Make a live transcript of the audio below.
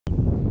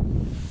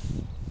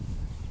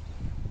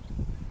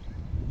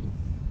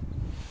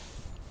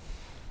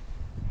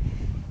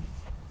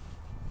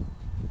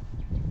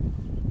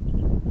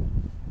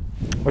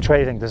Which way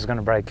do you think this is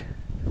gonna break?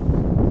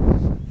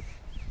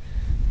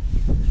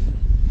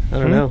 I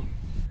don't know.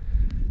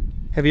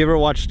 Have you ever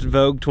watched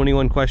Vogue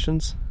 21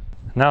 Questions?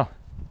 No.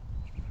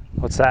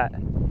 What's that?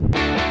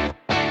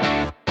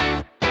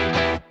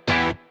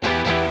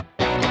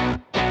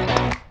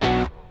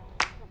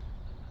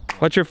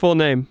 What's your full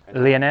name?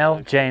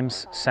 Lionel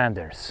James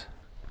Sanders.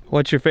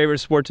 What's your favorite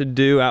sport to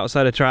do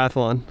outside of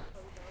triathlon?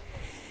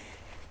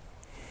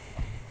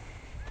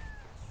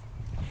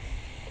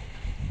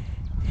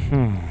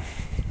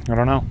 I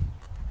don't know.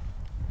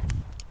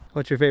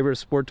 What's your favorite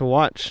sport to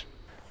watch?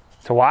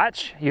 To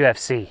watch?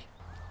 UFC.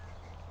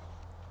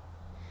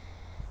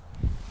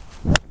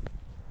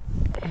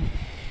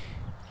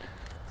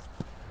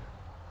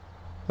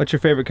 What's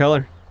your favorite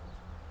color?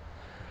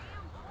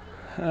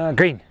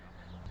 Green.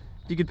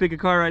 If you could pick a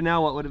car right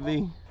now, what would it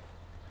be?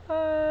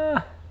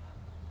 I'd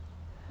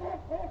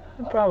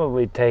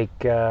probably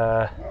take,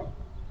 I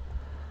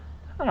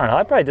don't know,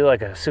 I'd probably do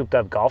like a souped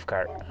up golf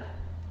cart.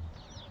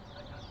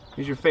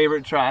 Who's your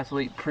favorite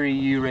triathlete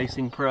pre-U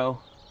Racing Pro?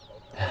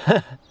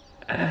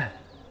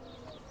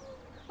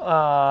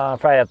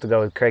 Probably have to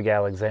go with Craig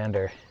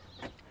Alexander.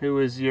 Who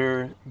was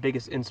your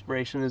biggest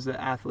inspiration as an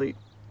athlete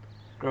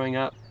growing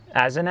up?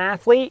 As an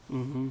athlete?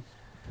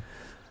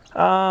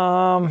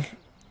 I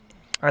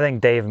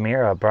think Dave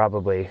Mira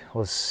probably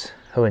was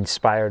who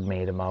inspired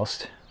me the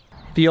most.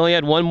 If you only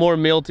had one more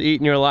meal to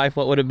eat in your life,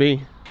 what would it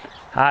be?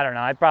 I don't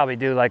know, I'd probably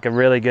do like a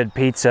really good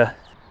pizza.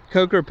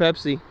 Coke or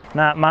Pepsi?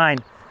 Not mine.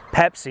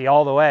 Pepsi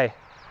all the way.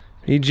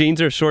 Are you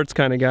jeans or shorts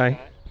kind of guy?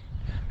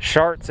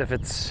 Shorts if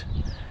it's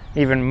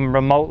even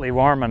remotely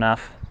warm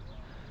enough.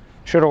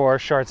 Should have wore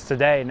shorts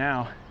today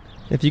now.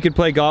 If you could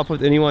play golf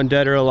with anyone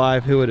dead or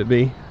alive, who would it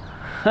be?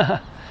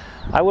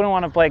 I wouldn't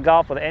want to play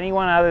golf with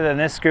anyone other than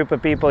this group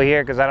of people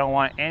here because I don't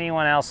want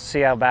anyone else to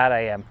see how bad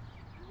I am.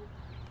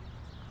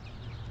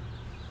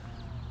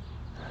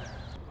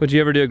 Would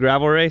you ever do a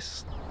gravel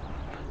race?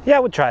 Yeah, I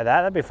would try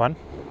that. That'd be fun.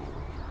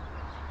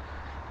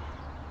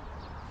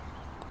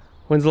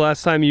 When's the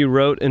last time you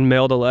wrote and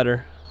mailed a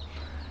letter?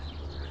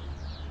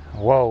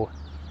 Whoa.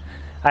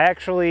 I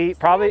actually,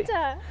 probably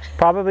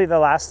the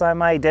last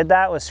time I did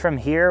that was from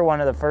here. One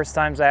of the first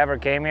times I ever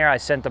came here, I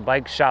sent the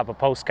bike shop a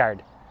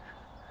postcard.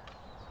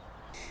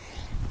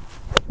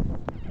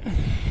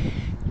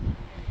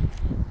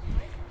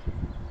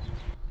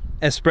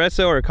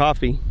 Espresso or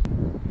coffee?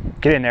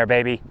 Get in there,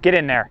 baby. Get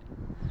in there.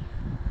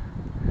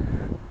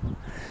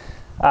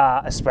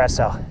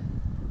 Espresso.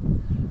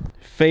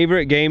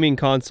 Favorite gaming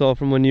console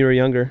from when you were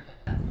younger?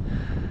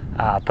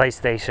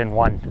 PlayStation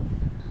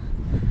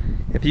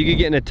 1. If you could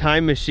get in a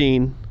time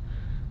machine,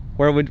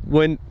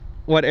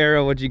 what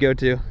era would you go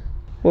to?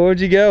 Where would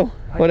you go?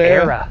 What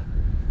era?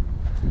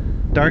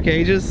 Dark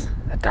Ages?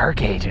 The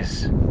Dark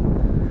Ages.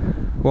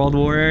 World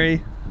War era?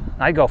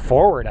 I'd go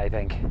forward, I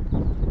think.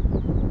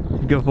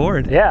 You'd go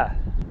forward? Yeah.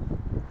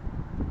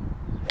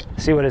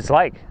 See what it's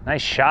like.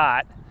 Nice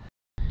shot.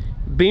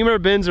 Beamer,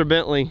 Benz, or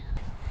Bentley?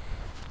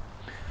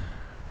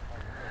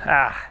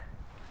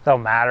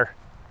 Don't matter.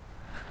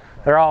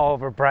 They're all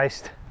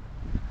overpriced.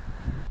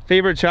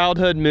 Favorite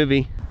childhood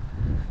movie?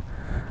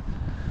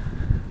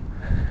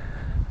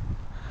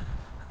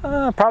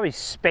 Probably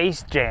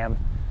Space Jam.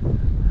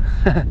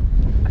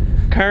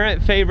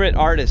 Current favorite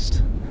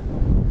artist?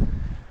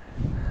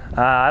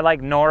 I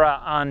like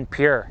Nora on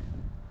Pure.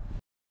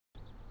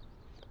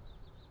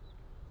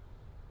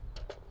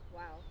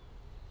 Wow.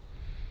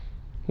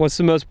 What's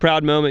the most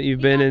proud moment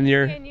you've been in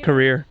your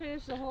career,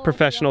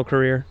 professional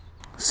career?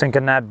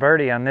 Sinking that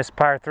birdie on this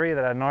par 3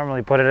 that I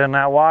normally put it in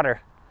that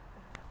water.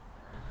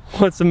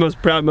 What's the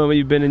most proud moment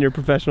you've been in your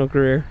professional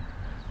career?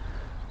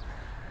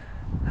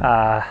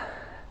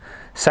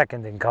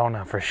 Second in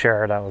Kona for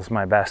sure. That was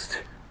my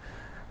best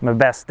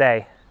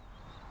day.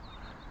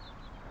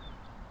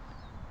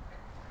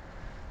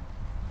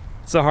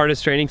 What's the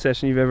hardest training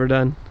session you've ever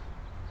done?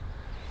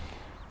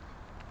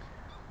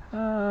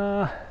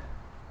 I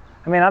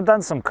mean, I've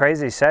done some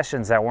crazy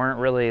sessions that weren't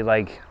really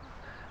like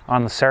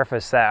on the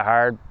surface that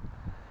hard,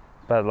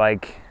 but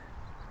like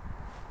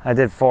I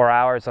did 4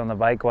 hours on the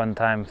bike one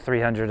time,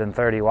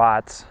 330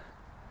 watts.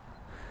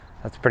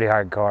 That's pretty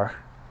hardcore.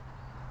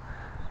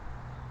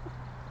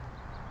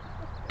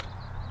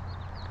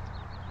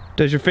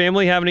 Does your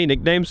family have any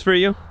nicknames for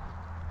you?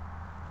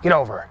 Get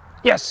over.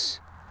 Yes.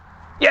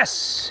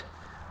 Yes.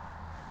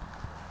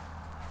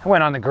 I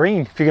went on the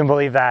green, if you can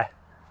believe that.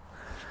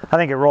 I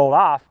think it rolled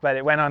off, but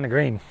it went on the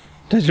green.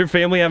 Does your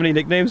family have any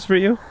nicknames for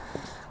you?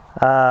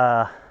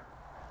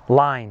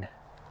 Line.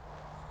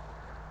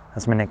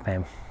 That's my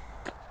nickname.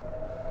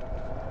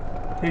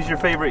 Who's your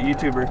favorite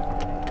YouTuber?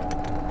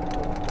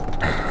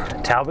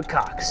 Talbot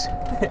Cox.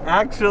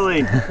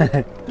 Actually.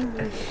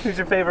 Who's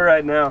your favorite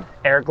right now?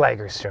 Eric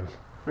Lagerstrom.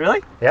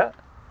 Really? Yeah.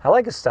 I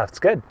like his stuff. It's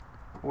good.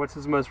 What's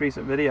his most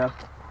recent video?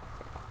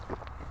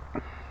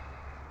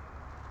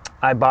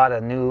 I bought a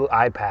new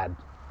iPad.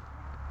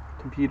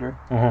 Computer.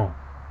 Mm-hmm.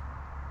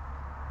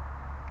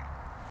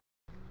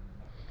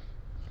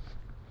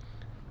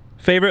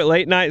 Favorite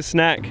late night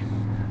snack?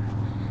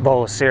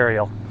 Bowl of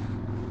cereal.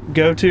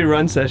 Go-to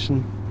run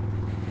session?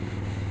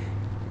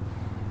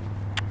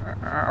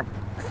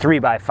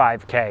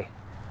 3x5K.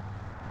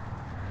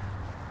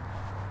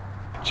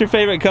 What's your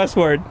favorite cuss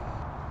word?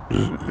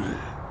 You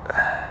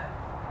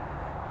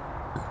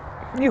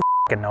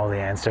f***ing know the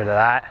answer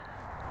to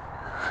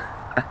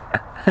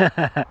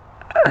that.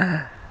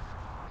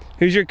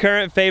 Who's your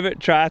current favorite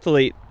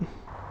triathlete?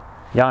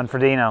 Jan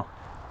Frodeno.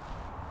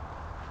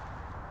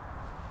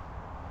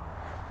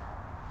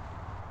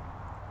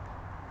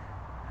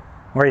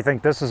 Where do you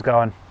think this is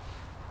going?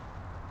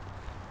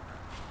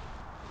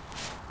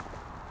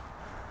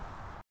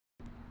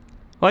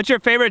 What's your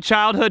favorite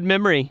childhood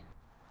memory?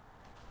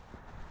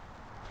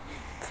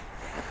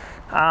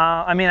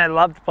 I mean, I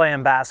loved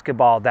playing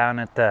basketball down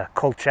at the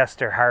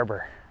Colchester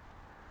Harbor.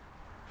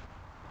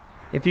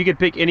 If you could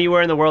pick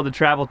anywhere in the world to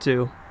travel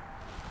to,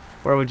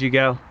 where would you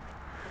go?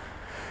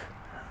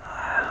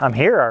 I'm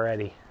here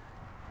already.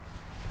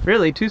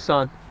 Really?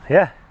 Tucson?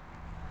 Yeah.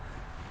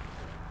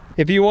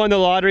 If you won the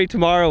lottery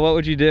tomorrow, what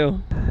would you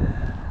do?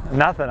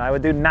 Nothing. I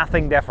would do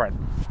nothing different,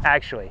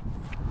 actually.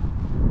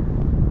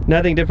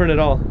 Nothing different at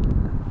all?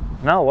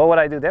 No, what would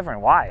I do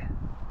different? Why?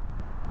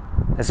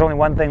 There's only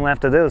one thing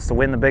left to do, is to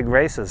win the big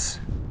races.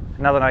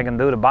 Nothing I can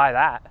do to buy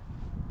that.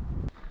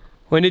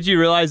 When did you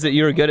realize that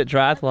you were good at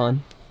triathlon?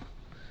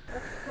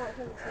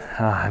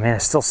 I mean, I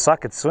still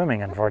suck at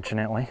swimming,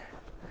 unfortunately.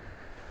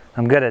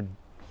 I'm good at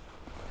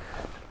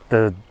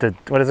the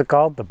what is it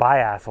called? The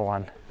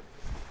biathlon.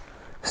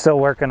 Still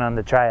working on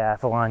the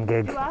triathlon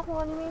gig.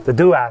 Duathlon, you mean? The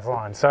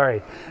duathlon,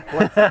 sorry.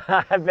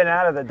 I've been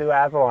out of the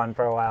duathlon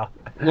for a while.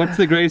 What's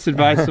the greatest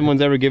advice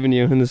someone's ever given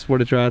you in the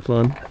sport of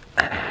triathlon?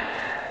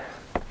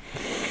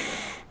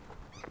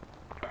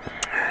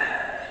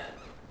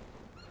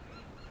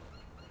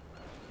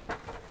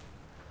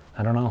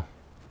 I don't know.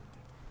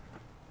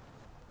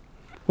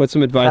 What's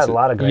some advice I've had a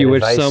lot of great you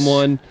wish advice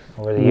someone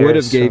over the would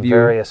years have gave from you?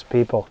 various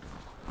people.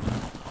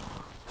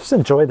 Just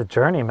enjoy the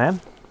journey,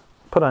 man.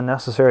 Put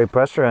unnecessary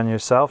pressure on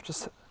yourself.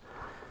 Just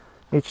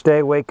each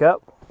day wake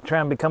up, try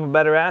and become a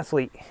better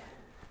athlete.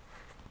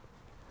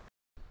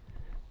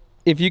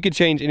 If you could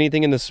change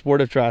anything in the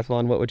sport of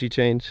triathlon, what would you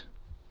change?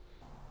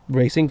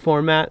 Racing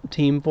format,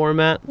 team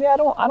format? Yeah,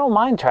 I don't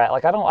mind trying.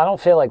 Like I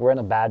don't feel like we're in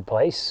a bad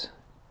place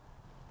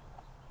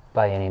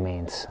by any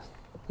means.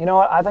 You know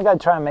what? I think I'd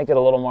try and make it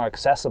a little more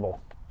accessible.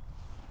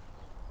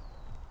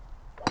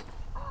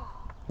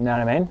 You know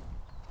what I mean?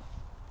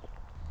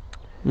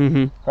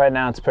 Mm-hmm. Right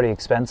now it's pretty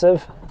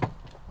expensive.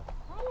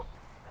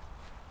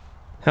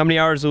 How many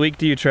hours a week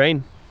do you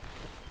train?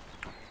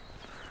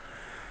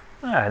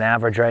 An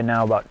average right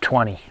now about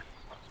 20.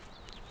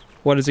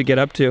 What does it get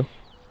up to?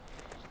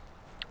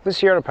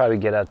 This year it'll probably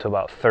get up to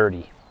about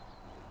 30.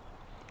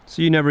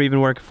 So you never even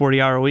work a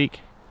 40-hour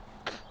week?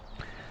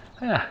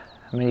 Yeah,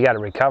 I mean you got to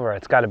recover.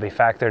 It's got to be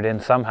factored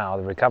in somehow,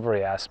 the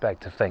recovery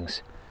aspect of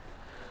things.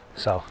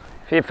 So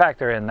if you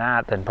factor in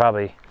that, then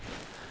probably.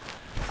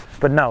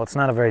 But no, it's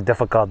not a very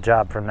difficult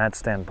job from that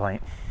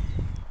standpoint.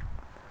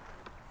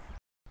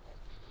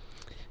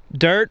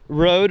 Dirt,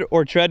 road,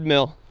 or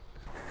treadmill?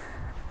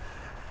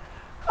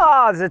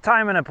 Oh, there's a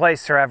time and a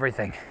place for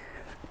everything.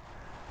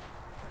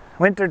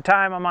 Winter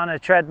time, I'm on a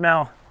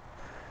treadmill.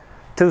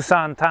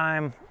 Tucson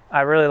time,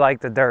 I really like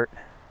the dirt.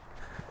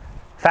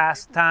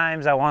 Fast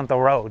times, I want the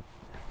road.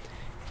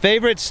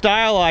 Favorite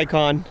style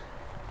icon?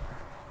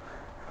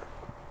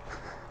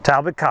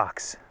 Talbot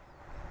Cox.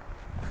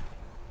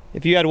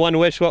 If you had one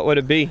wish, what would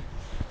it be?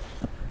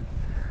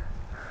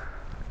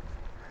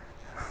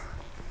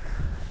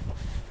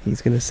 He's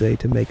gonna say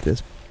to make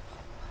this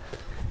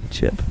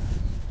chip.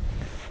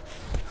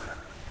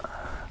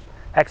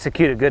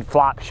 Execute a good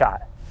flop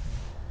shot.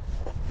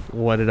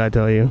 What did I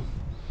tell you?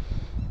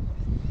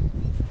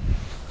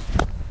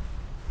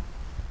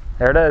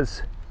 There it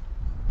is.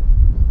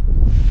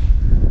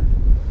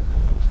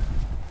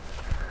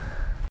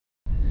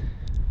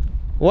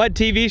 What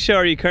TV show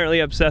are you currently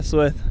obsessed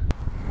with?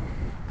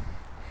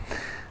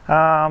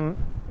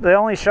 The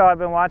only show I've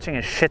been watching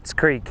is Schitt's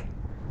Creek.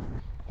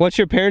 What's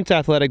your parents'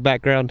 athletic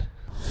background?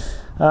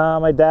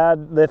 My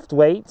dad lifts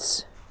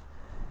weights,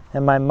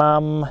 and my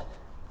mom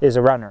is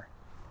a runner.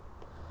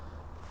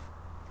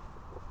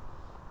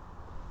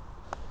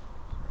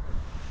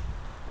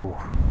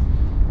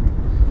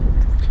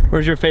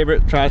 Where's your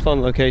favorite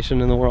triathlon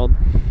location in the world?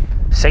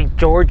 St.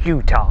 George,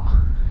 Utah.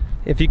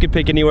 If you could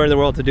pick anywhere in the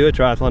world to do a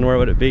triathlon, where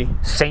would it be?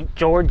 St.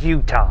 George,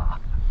 Utah.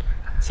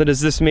 So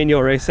does this mean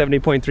you'll race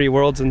 70.3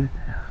 Worlds in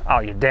Oh,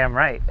 you're damn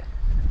right.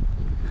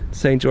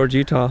 St. George,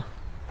 Utah?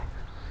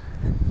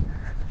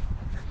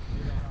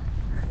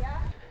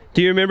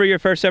 Do you remember your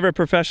first ever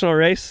professional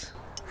race?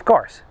 Of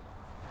course.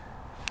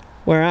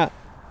 Where at?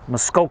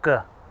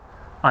 Muskoka,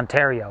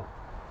 Ontario.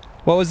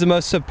 What was the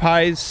most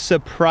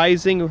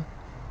surprising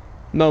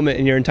moment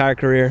in your entire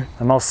career?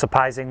 The most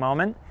surprising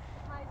moment?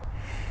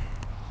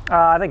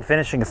 I think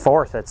finishing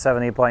fourth at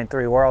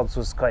 70.3 Worlds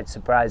was quite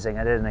surprising.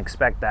 I didn't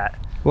expect that.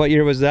 What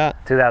year was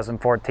that?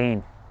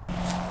 2014.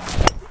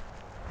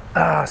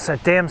 Ah, it's a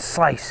damn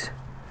slice.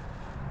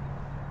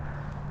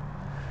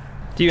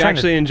 Do you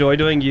actually enjoy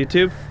doing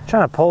YouTube?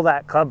 Trying to pull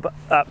that club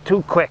up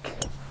too quick.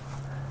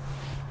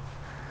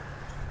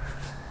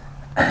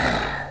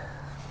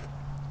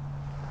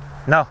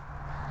 No,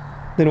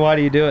 Then why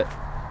do you do it?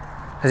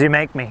 because you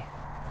make me.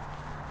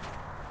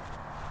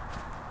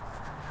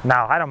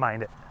 No, I don't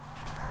mind it.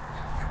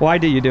 Why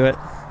do you do it?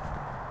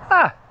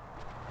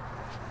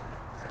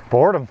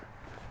 Boredom,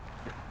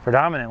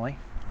 predominantly.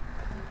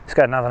 Just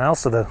got nothing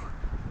else to do.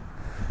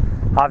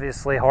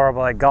 Obviously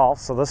horrible at golf,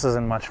 so this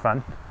isn't much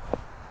fun.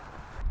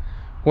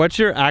 What's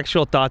your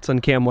actual thoughts on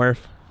Cam Wurf?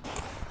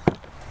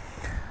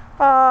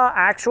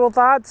 Actual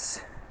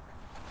thoughts?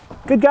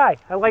 Good guy,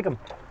 I like him.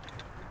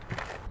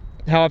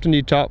 How often do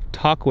you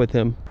talk with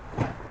him?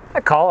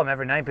 I call him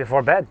every night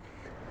before bed.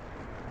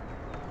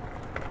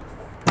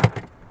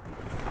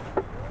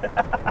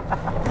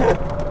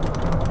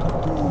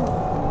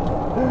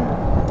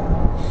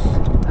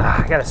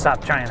 I gotta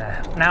stop trying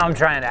to, now I'm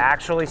trying to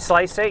actually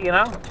slice it, you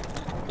know?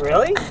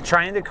 Really?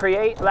 Trying to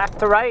create left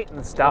to right, and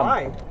it's dumb.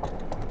 Why?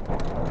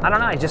 I don't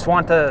know, I just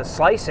want to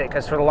slice it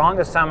because for the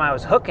longest time I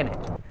was hooking it.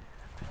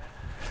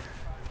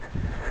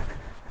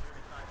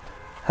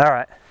 All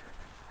right.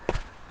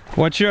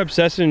 What's your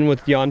obsession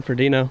with Jan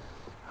Frodeno?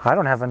 I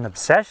don't have an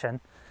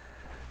obsession.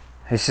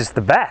 He's just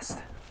the best.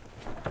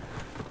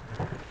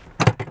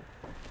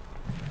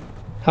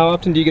 How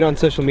often do you get on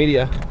social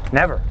media?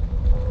 Never.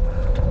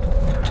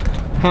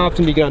 How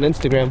often do you get on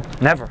Instagram?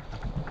 Never.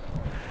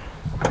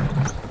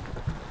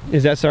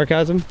 Is that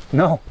sarcasm?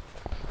 No.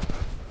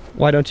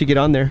 Why don't you get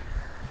on there?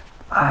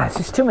 It's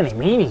just too many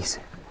memes.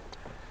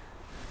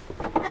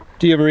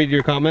 Do you ever read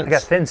your comments? I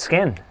got thin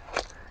skin.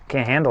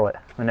 Can't handle it.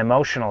 I'm an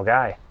emotional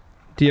guy.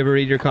 Do you ever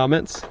read your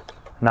comments?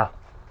 No.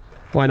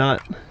 Why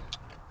not?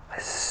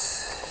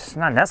 It's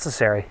not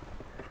necessary.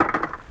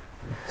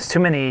 It's too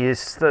many.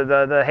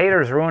 The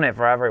haters ruin it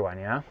for everyone,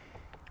 you know?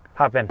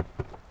 Hop in.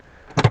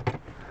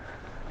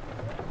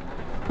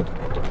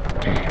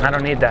 I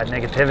don't need that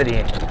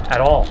negativity at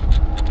all.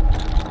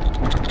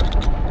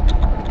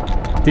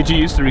 Did you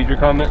used to read your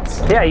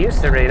comments? Yeah, I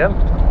used to read them.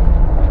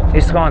 I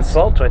used to go on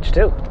Slow Twitch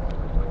too.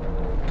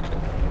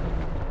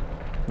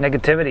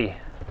 Negativity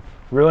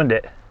ruined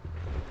it.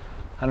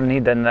 I don't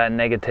need that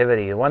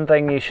negativity. One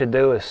thing you should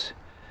do is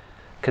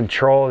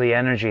control the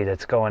energy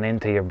that's going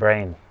into your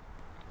brain.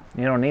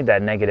 You don't need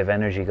that negative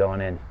energy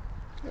going in.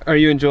 Are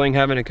you enjoying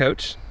having a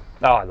coach?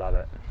 Oh, I love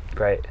it.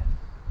 Great.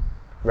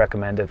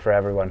 Recommend it for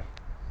everyone.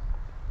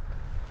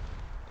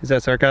 Is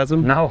that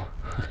sarcasm? No,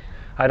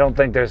 I don't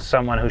think there's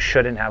someone who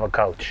shouldn't have a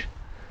coach.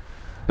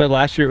 But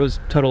last year it was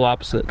total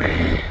opposite.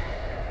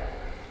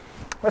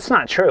 That's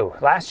not true.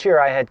 Last year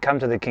I had come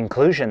to the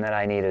conclusion that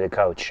I needed a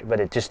coach, but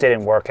it just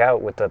didn't work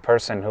out with the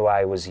person who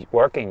I was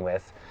working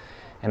with,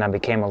 and I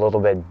became a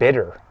little bit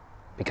bitter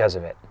because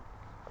of it.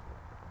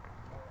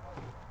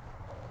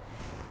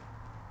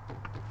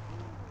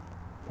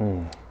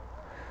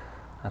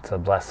 That's a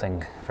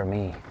blessing for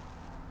me.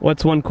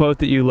 What's one quote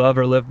that you love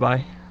or live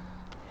by?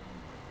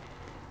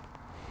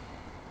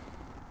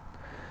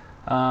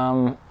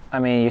 I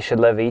mean, you should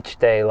live each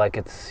day like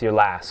it's your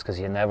last, because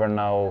you never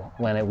know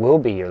when it will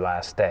be your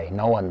last day.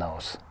 No one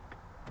knows.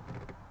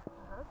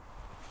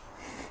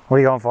 What are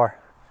you going for?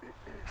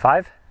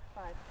 5?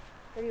 5.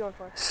 What are you going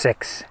for?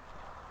 6.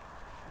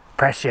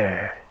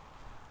 Pressure.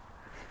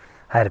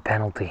 I had a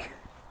penalty.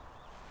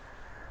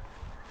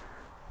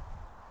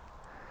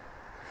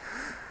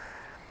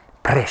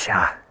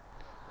 Pressure.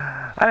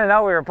 I didn't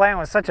know we were playing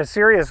with such a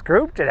serious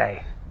group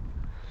today.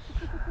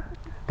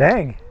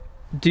 Dang.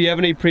 Do you have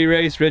any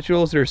pre-race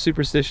rituals or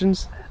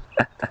superstitions?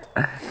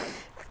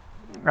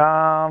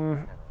 Nah,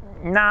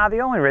 the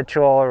only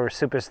ritual or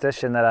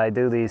superstition that I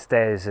do these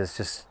days is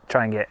just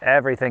try and get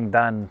everything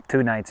done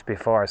 2 nights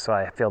before, so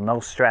I feel no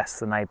stress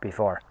the night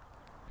before.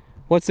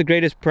 What's the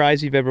greatest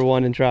prize you've ever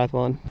won in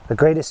triathlon? The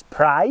greatest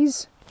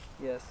prize?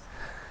 Yes.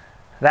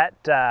 That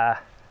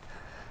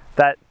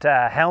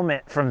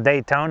helmet from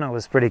Daytona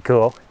was pretty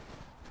cool.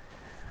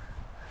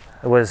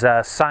 It was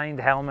a signed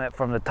helmet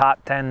from the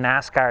top 10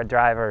 NASCAR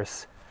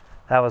drivers.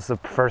 That was the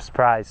first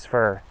prize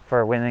for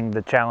winning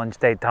the Challenge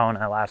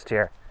Daytona last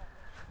year.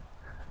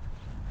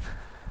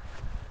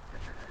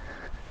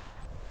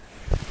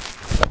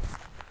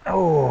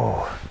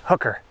 Oh,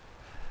 hooker.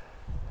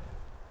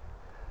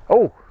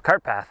 Oh,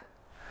 cart path.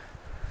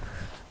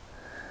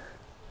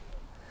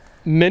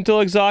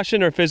 Mental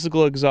exhaustion or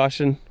physical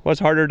exhaustion? What's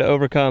harder to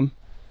overcome?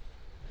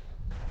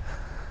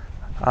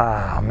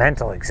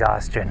 Mental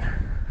exhaustion.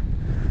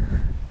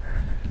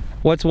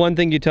 What's one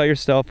thing you tell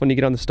yourself when you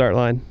get on the start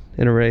line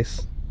in a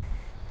race?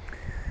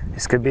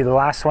 This could be the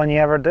last one you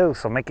ever do,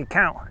 so make it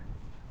count.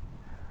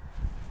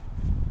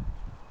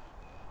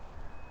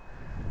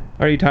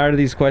 Are you tired of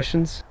these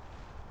questions?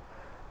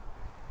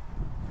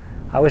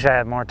 I wish I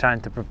had more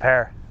time to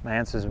prepare. My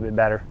answers would be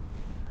better.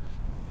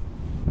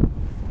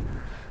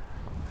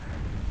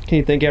 Can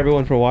you thank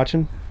everyone for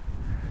watching?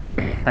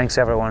 Thanks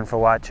everyone for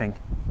watching.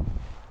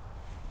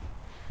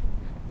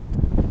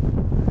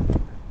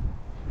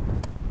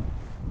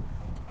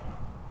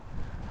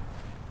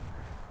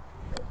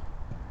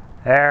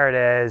 There it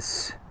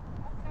is.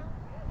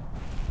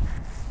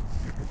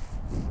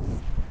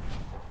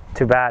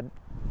 Too bad